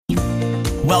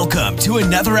Welcome to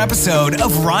another episode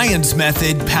of Ryan's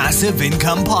Method Passive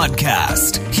Income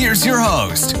Podcast. Here's your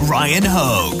host, Ryan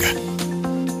Hogue.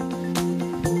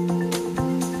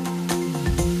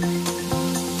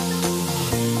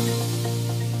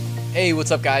 Hey,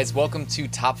 what's up, guys? Welcome to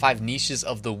Top 5 Niches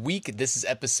of the Week. This is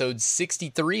episode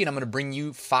 63, and I'm going to bring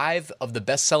you 5 of the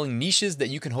best-selling niches that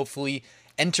you can hopefully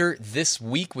enter this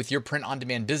week with your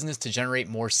print-on-demand business to generate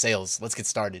more sales. Let's get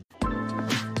started.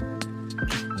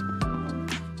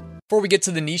 Before we get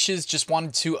to the niches, just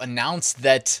wanted to announce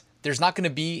that there's not going to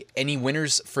be any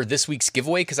winners for this week's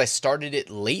giveaway because I started it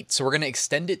late. So we're going to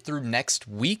extend it through next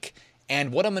week.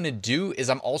 And what I'm going to do is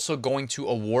I'm also going to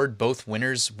award both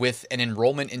winners with an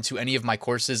enrollment into any of my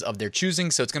courses of their choosing.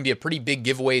 So it's going to be a pretty big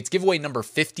giveaway. It's giveaway number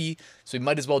 50. So we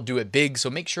might as well do it big. So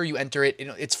make sure you enter it.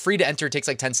 It's free to enter. It takes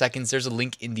like 10 seconds. There's a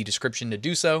link in the description to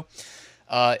do so.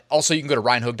 Also, you can go to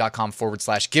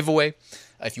ryanhogue.com/giveaway.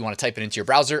 If you want to type it into your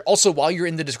browser. Also, while you're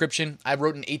in the description, I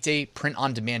wrote an 8-day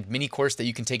print-on-demand mini course that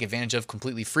you can take advantage of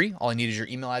completely free. All I need is your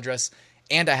email address.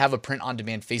 And I have a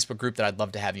print-on-demand Facebook group that I'd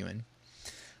love to have you in.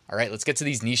 All right, let's get to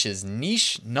these niches.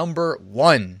 Niche number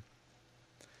 1.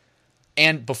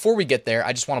 And before we get there,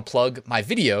 I just want to plug my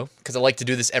video because I like to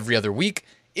do this every other week.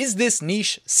 Is this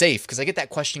niche safe? Because I get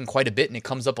that question quite a bit and it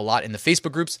comes up a lot in the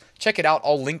Facebook groups. Check it out.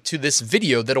 I'll link to this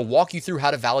video that'll walk you through how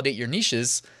to validate your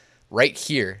niches right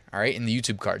here, all right, in the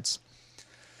YouTube cards.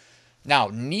 Now,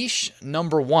 niche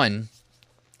number 1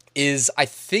 is, I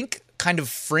think, kind of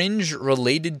fringe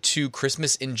related to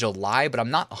Christmas in July, but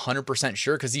I'm not 100%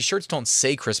 sure because these shirts don't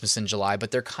say Christmas in July,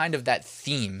 but they're kind of that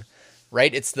theme,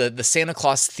 right? It's the Santa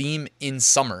Claus theme in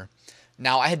summer.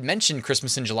 Now, I had mentioned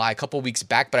Christmas in July a couple weeks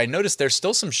back, but I noticed there's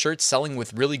still some shirts selling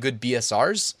with really good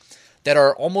BSRs that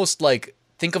are almost like,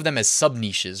 think of them as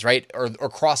sub-niches, right? Or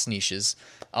cross niches.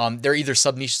 They're either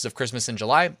sub-niches of Christmas in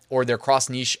July or they're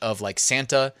cross-niche of like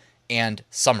Santa and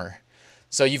summer.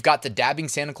 So you've got the dabbing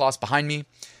Santa Claus behind me.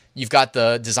 You've got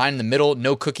the design in the middle,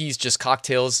 no cookies, just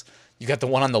cocktails. You've got the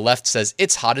one on the left says,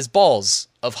 "It's hot as balls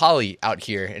of holly out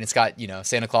here." And it's got,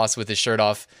 Santa Claus with his shirt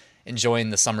off, enjoying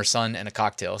the summer sun and a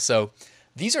cocktail. So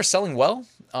these are selling well.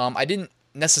 I didn't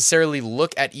necessarily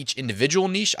look at each individual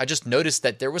niche. I just noticed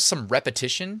that there was some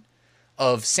repetition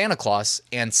of Santa Claus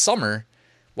and summer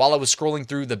while I was scrolling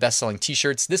through the best-selling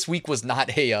t-shirts. This week was not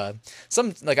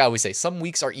like I always say, some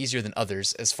weeks are easier than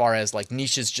others as far as like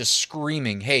niches just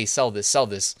screaming, "Hey, sell this, sell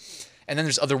this." And then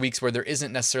there's other weeks where there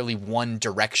isn't necessarily one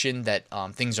direction that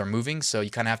things are moving. So you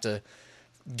kind of have to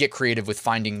get creative with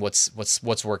finding what's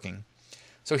working.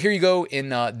 So here you go in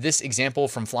this example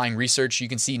from Flying Research. You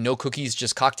can see no cookies,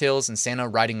 just cocktails and Santa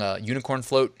riding a unicorn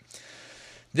float.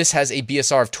 This has a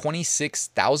BSR of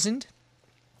 26,000.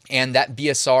 And that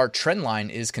BSR trend line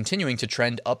is continuing to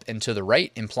trend up and to the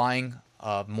right, implying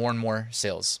more and more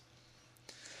sales.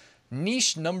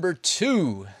 Niche number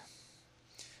 2.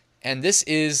 And this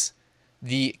is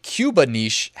the Cuba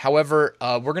niche. However,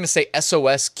 we're going to say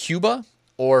SOS Cuba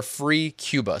or Free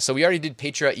Cuba. So we already did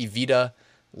Patria y Vida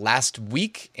last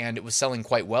week, and it was selling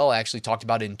quite well. I actually talked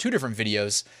about it in 2 different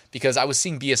videos because I was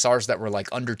seeing BSRs that were like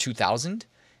under 2,000.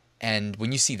 And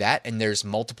when you see that and there's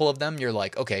multiple of them, you're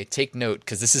like, okay, take note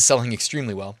because this is selling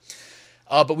extremely well.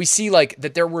 But we see like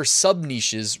that there were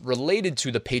sub-niches related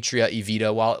to the Patria y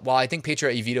Vida. While I think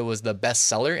Patria y Vida was the best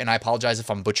seller, and I apologize if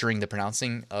I'm butchering the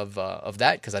pronouncing of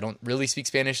that because I don't really speak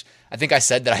Spanish. I think I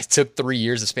said that I took 3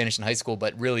 years of Spanish in high school,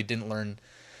 but really didn't learn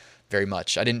very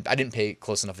much. I didn't pay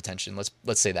close enough attention.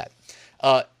 Let's say that.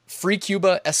 Free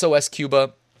Cuba, SOS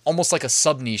Cuba, almost like a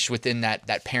sub-niche within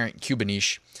that parent Cuba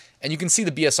niche. And you can see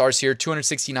the BSRs here,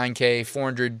 269K,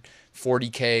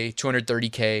 440K,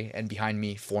 230K, and behind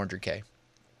me, 400K.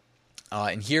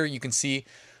 And here you can see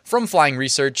from Flying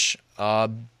Research,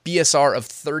 BSR of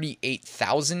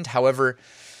 38,000. However,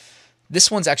 this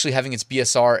one's actually having its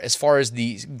BSR, as far as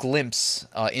the glimpse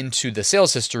into the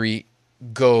sales history,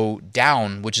 go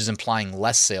down, which is implying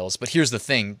less sales. But here's the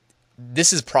thing.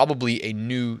 This is probably a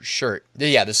new shirt.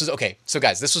 Yeah, this is okay. So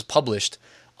guys, this was published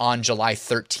on July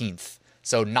 13th.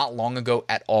 So not long ago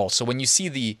at all. So when you see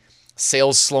the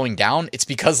sales slowing down, it's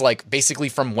because like basically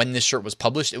from when this shirt was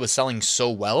published, it was selling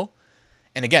so well.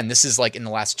 And again, this is like in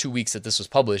the last 2 weeks that this was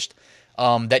published,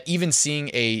 that even seeing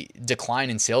a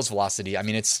decline in sales velocity, I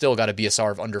mean, it's still got a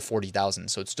BSR of under 40,000.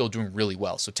 So it's still doing really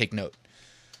well. So take note.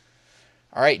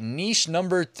 All right, niche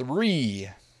number 3.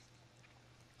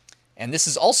 And this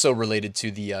is also related to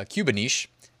the Cuba niche.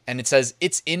 And it says,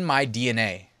 "It's in my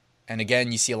DNA." And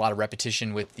again, you see a lot of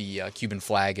repetition with the Cuban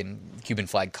flag and Cuban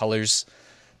flag colors.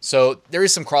 So there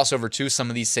is some crossover too. Some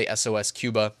of these say SOS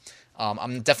Cuba.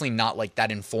 I'm definitely not like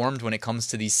that informed when it comes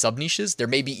to these sub niches. There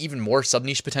may be even more sub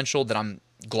niche potential that I'm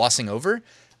glossing over.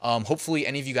 Hopefully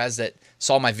any of you guys that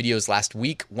saw my videos last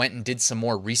week went and did some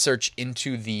more research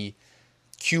into the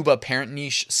Cuba parent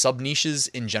niche sub niches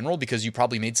in general, because you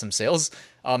probably made some sales.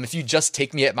 If you just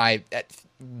take me at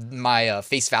my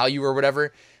face value or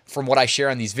whatever from what I share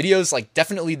on these videos, like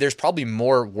definitely there's probably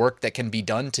more work that can be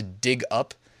done to dig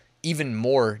up even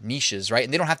more niches, right?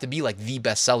 And they don't have to be like the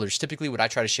best sellers. Typically what I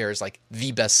try to share is like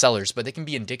the best sellers, but they can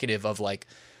be indicative of like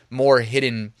more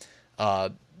hidden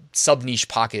sub niche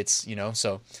pockets, you know?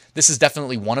 So this is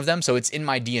definitely one of them. So it's in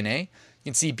my DNA. You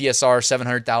can see BSR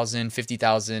 700,000,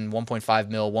 50,000, 1.5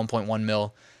 mil, 1.1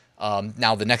 mil.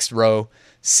 Now the next row,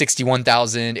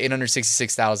 61,000,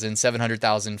 866,000,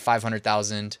 700,000,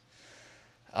 500,000,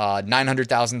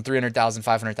 900,000, 300,000,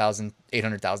 500,000,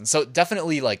 800,000. So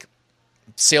definitely like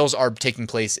sales are taking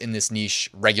place in this niche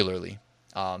regularly.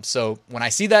 So when I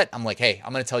see that, I'm like, hey,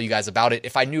 I'm going to tell you guys about it.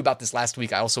 If I knew about this last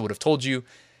week, I also would have told you.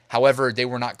 However, they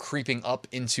were not creeping up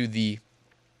into the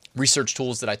research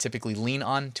tools that I typically lean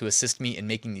on to assist me in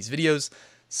making these videos.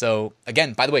 So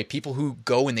again, by the way, people who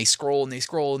go and they scroll and they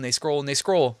scroll and they scroll and they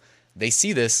scroll, they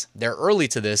see this, they're early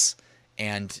to this,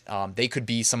 and they could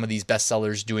be some of these best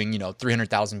sellers doing,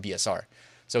 300,000 BSR.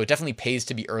 So it definitely pays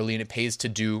to be early, and it pays to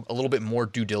do a little bit more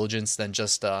due diligence than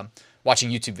just watching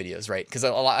YouTube videos, right? Because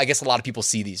I guess a lot of people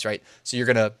see these, right? So you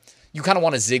kind of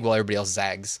want to zig while everybody else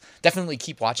zags. Definitely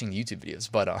keep watching the YouTube videos,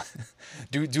 but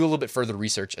do a little bit further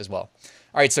research as well.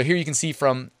 All right, so here you can see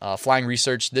from Flying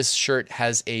Research, this shirt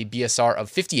has a BSR of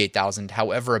 58,000.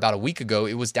 However, about a week ago,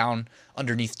 it was down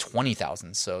underneath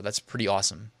 20,000. So that's pretty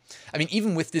awesome. I mean,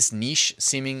 even with this niche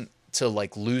seeming to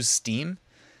like lose steam,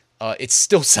 it's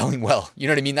still selling well. You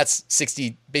know what I mean? That's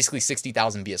basically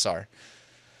 60,000 BSR.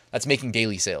 That's making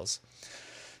daily sales.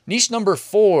 Niche number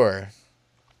 4.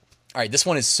 All right, this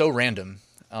one is so random.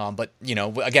 But,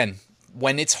 again,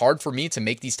 when it's hard for me to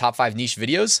make these top 5 niche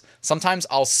videos, sometimes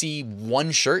I'll see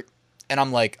one shirt and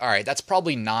I'm like, all right, that's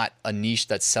probably not a niche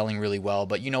that's selling really well,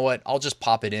 but you know what? I'll just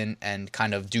pop it in and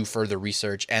kind of do further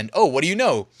research. And oh, what do you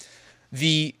know?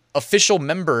 The official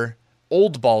member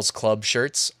Old Balls Club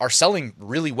shirts are selling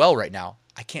really well right now.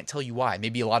 I can't tell you why.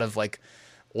 Maybe a lot of like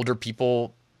older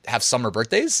people have summer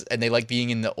birthdays and they like being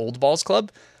in the Old Balls Club.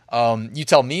 You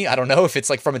tell me. I don't know if it's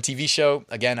like from a TV show.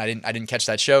 Again, I didn't catch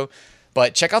that show.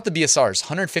 But check out the BSRs,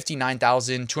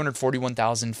 159,000,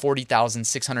 241,000, 40,000,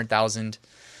 600,000.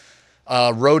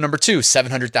 Row number 2,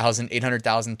 700,000,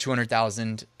 800,000,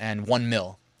 200,000, and 1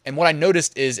 mil. And what I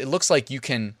noticed is it looks like you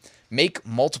can make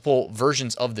multiple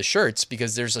versions of the shirts,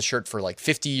 because there's a shirt for like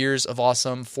 50 years of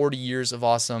awesome, 40 years of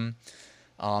awesome.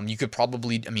 You could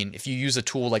probably, if you use a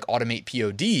tool like Automate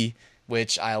POD,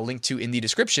 which I'll link to in the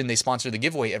description, they sponsor the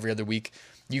giveaway every other week.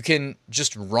 You can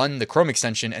just run the Chrome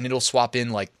extension and it'll swap in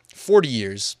like 40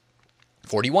 years,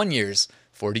 41 years,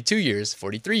 42 years,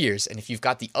 43 years. And if you've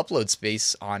got the upload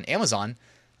space on Amazon,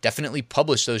 definitely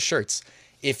publish those shirts.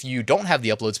 If you don't have the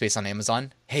upload space on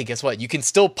Amazon, hey, guess what? You can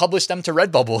still publish them to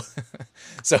Redbubble.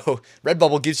 So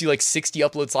Redbubble gives you like 60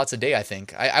 upload slots a day, I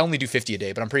think. I only do 50 a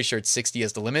day, but I'm pretty sure it's 60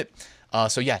 as the limit.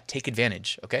 So yeah, take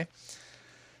advantage, okay?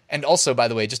 And also, by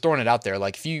the way, just throwing it out there,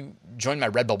 like if you join my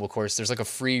Redbubble course, there's like a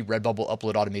free Redbubble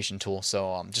upload automation tool.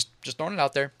 So just throwing it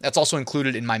out there. That's also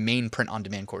included in my main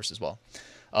print-on-demand course as well.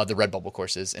 The Redbubble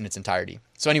courses in its entirety.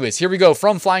 So anyways, here we go.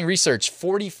 From Flying Research,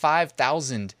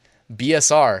 45,000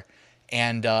 BSR.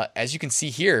 And as you can see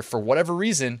here, for whatever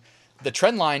reason, the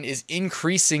trend line is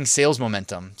increasing sales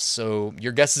momentum. So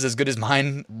your guess is as good as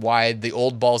mine why the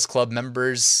Old Balls Club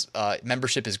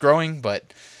membership is growing,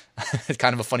 but it's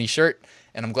kind of a funny shirt.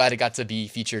 And I'm glad it got to be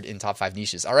featured in top 5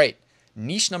 niches. All right,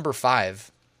 niche number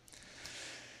 5.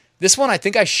 This one I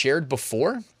think I shared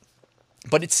before,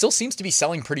 but it still seems to be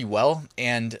selling pretty well.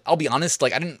 And I'll be honest,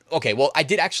 I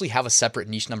did actually have a separate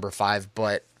niche number 5,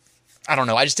 but I don't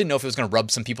know. I just didn't know if it was going to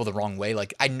rub some people the wrong way.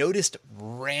 Like I noticed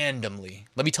randomly,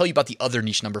 let me tell you about the other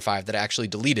niche number 5 that I actually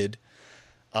deleted.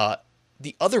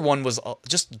 The other one was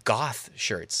just goth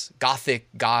shirts, goth,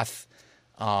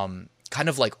 kind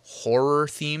of like horror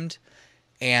themed.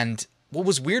 And what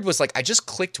was weird was like I just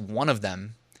clicked one of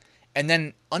them, and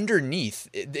then underneath,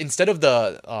 instead of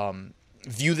the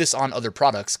view this on other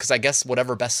products, because I guess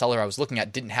whatever bestseller I was looking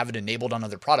at didn't have it enabled on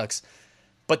other products,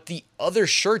 but the other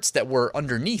shirts that were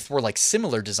underneath were like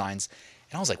similar designs.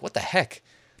 And I was like, what the heck?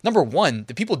 Number one,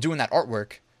 the people doing that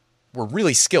artwork were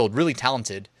really skilled, really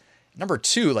talented. Number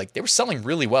two, like they were selling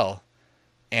really well.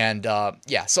 And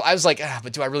so I was like,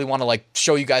 but do I really want to like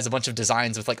show you guys a bunch of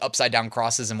designs with like upside down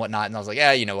crosses and whatnot? And I was like,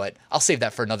 you know what? I'll save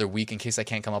that for another week in case I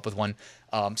can't come up with one.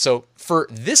 So for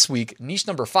this week, niche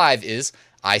number 5 is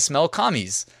I smell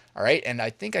commies. All right. And I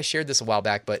think I shared this a while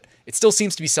back, but it still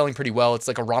seems to be selling pretty well. It's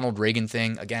like a Ronald Reagan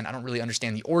thing. Again, I don't really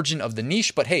understand the origin of the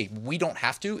niche, but hey, we don't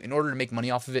have to in order to make money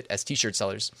off of it as t-shirt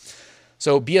sellers.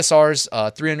 So BSRs,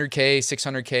 300K,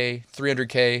 600K,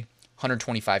 300K,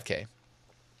 125K.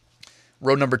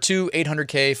 Row number 2,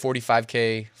 800K,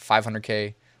 45K,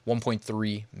 500K,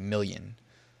 1.3 million.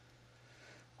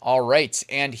 All right,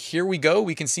 and here we go.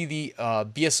 We can see the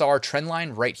BSR trend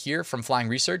line right here from Flying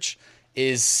Research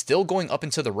is still going up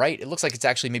and to the right. It looks like it's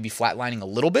actually maybe flatlining a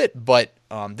little bit, but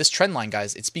this trend line,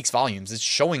 guys, it speaks volumes. It's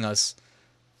showing us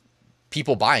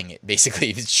people buying it, basically.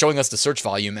 It's showing us the search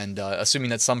volume, and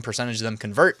assuming that some percentage of them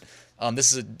convert,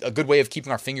 this is a good way of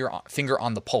keeping our finger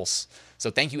on the pulse. So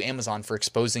thank you, Amazon, for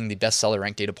exposing the bestseller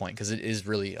rank data point, because it is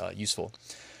really useful.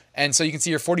 And so you can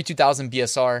see your 42,000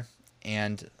 BSR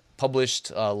and published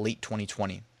late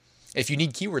 2020. If you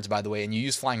need keywords, by the way, and you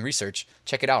use Flying Research,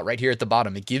 check it out right here at the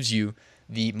bottom. It gives you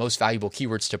the most valuable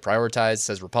keywords to prioritize. It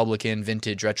says Republican,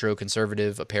 vintage, retro,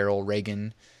 conservative, apparel,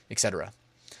 Reagan, etc.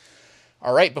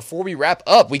 All right, before we wrap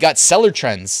up, we got seller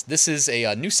trends. This is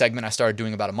a new segment I started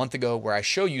doing about a month ago where I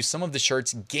show you some of the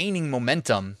shirts gaining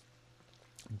momentum,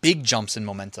 big jumps in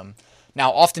momentum.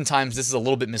 Now, oftentimes this is a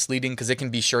little bit misleading because it can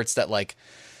be shirts that like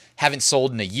haven't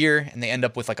sold in a year and they end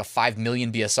up with like a 5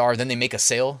 million BSR. Then they make a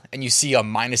sale and you see a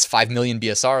minus 5 million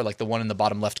BSR, like the one in the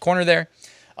bottom left corner there.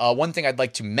 One thing I'd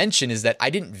like to mention is that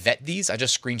I didn't vet these. I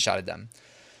just screenshotted them.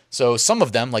 So some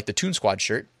of them, like the Toon Squad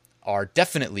shirt, are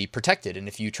definitely protected. And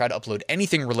if you try to upload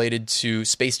anything related to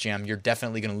Space Jam, you're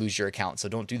definitely going to lose your account. So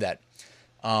don't do that.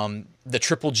 The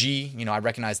Triple G, I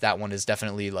recognize that one is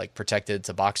definitely like protected. It's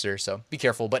a boxer, so be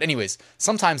careful. But anyways,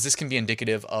 sometimes this can be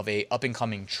indicative of a up and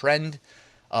coming trend.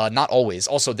 Not always.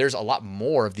 Also, there's a lot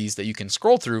more of these that you can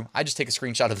scroll through. I just take a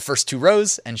screenshot of the first 2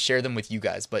 rows and share them with you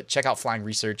guys. But check out Flying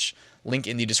Research, link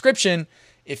in the description,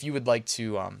 if you would like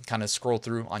to kind of scroll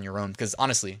through on your own. Because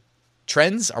honestly,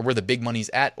 trends are where the big money's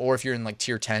at. Or if you're in like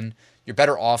tier 10, you're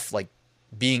better off like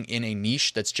being in a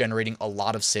niche that's generating a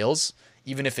lot of sales,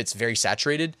 even if it's very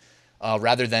saturated,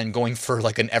 rather than going for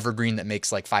like an evergreen that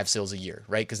makes like 5 sales a year,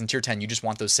 right? Because in tier 10, you just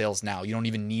want those sales now. You don't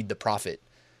even need the profit.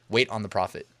 Wait on the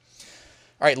profit.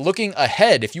 All right, looking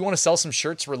ahead, if you want to sell some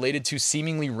shirts related to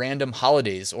seemingly random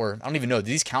holidays, or I don't even know, do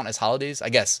these count as holidays? I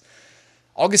guess.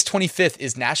 August 25th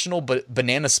is National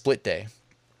Banana Split Day.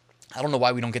 I don't know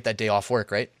why we don't get that day off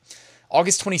work, right?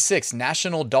 August 26th,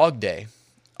 National Dog Day.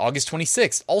 August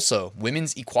 26th, also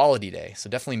Women's Equality Day. So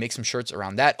definitely make some shirts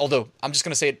around that. Although I'm just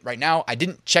going to say it right now, I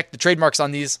didn't check the trademarks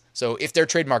on these. So if they're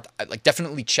trademarked, like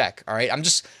definitely check. All right.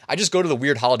 I just go to the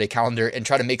weird holiday calendar and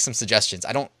try to make some suggestions.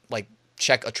 I don't like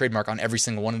check a trademark on every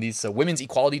single one of these. So Women's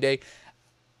Equality Day,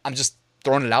 I'm just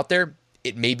throwing it out there.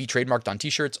 It may be trademarked on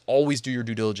t-shirts. Always do your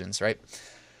due diligence, right?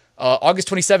 August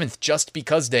 27th, Just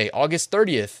Because Day. August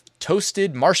 30th,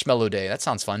 Toasted Marshmallow Day. That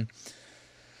sounds fun.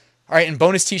 All right, and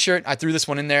bonus t-shirt, I threw this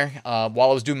one in there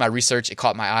while I was doing my research. It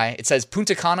caught my eye. It says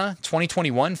Punta Cana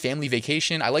 2021 Family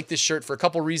Vacation. I like this shirt for a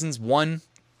couple reasons. One,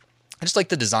 I just like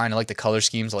the design. I like the color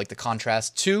schemes. I like the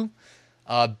contrast. 2,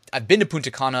 I've been to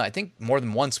Punta Cana, I think more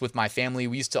than once with my family.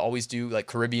 We used to always do like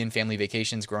Caribbean family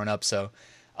vacations growing up. So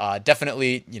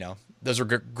definitely, those were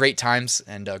great times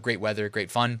and great weather,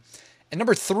 great fun. And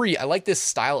number 3, I like this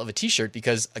style of a t-shirt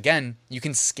because, again, you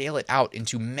can scale it out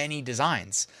into many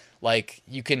designs. Like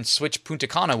you can switch Punta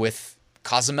Cana with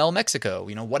Cozumel, Mexico,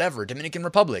 whatever, Dominican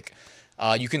Republic.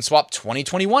 You can swap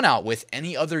 2021 out with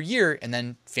any other year and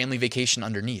then family vacation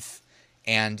underneath.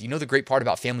 And the great part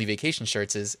about family vacation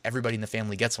shirts is everybody in the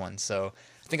family gets one. So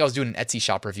I think I was doing an Etsy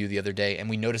shop review the other day and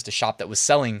we noticed a shop that was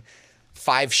selling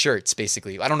 5 shirts,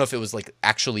 basically. I don't know if it was like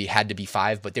actually had to be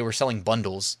 5, but they were selling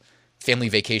bundles, family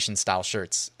vacation style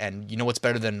shirts. And you know what's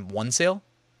better than 1 sale?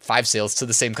 5 sales to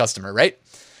the same customer, right?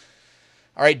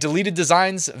 All right, deleted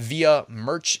designs via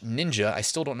Merch Ninja. I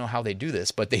still don't know how they do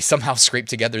this, but they somehow scrape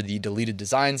together the deleted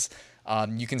designs.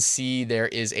 You can see there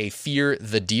is a Fear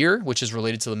the Deer, which is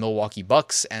related to the Milwaukee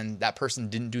Bucks, and that person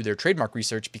didn't do their trademark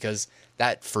research because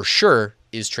that for sure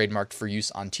is trademarked for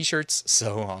use on t-shirts.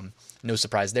 So no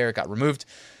surprise there, it got removed.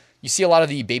 You see a lot of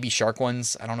the Baby Shark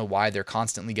ones. I don't know why they're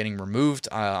constantly getting removed.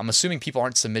 I'm assuming people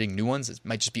aren't submitting new ones. It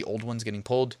might just be old ones getting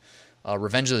pulled.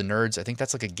 Revenge of the Nerds, I think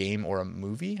that's like a game or a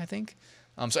movie, I think.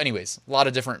 So anyways, a lot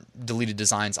of different deleted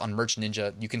designs on Merch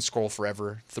Ninja. You can scroll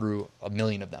forever through a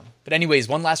million of them. But anyways,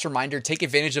 one last reminder, take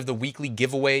advantage of the weekly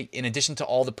giveaway. In addition to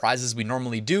all the prizes we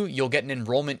normally do, you'll get an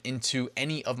enrollment into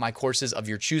any of my courses of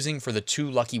your choosing for the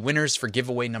 2 lucky winners for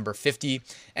giveaway number 50.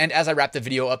 And as I wrap the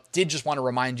video up, did just want to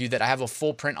remind you that I have a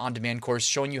full print-on-demand course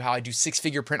showing you how I do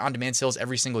 6-figure print-on-demand sales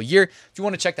every single year. If you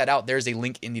want to check that out, there's a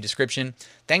link in the description.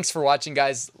 Thanks for watching,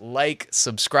 guys. Like,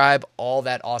 subscribe, all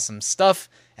that awesome stuff.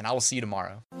 and I will see you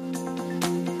tomorrow.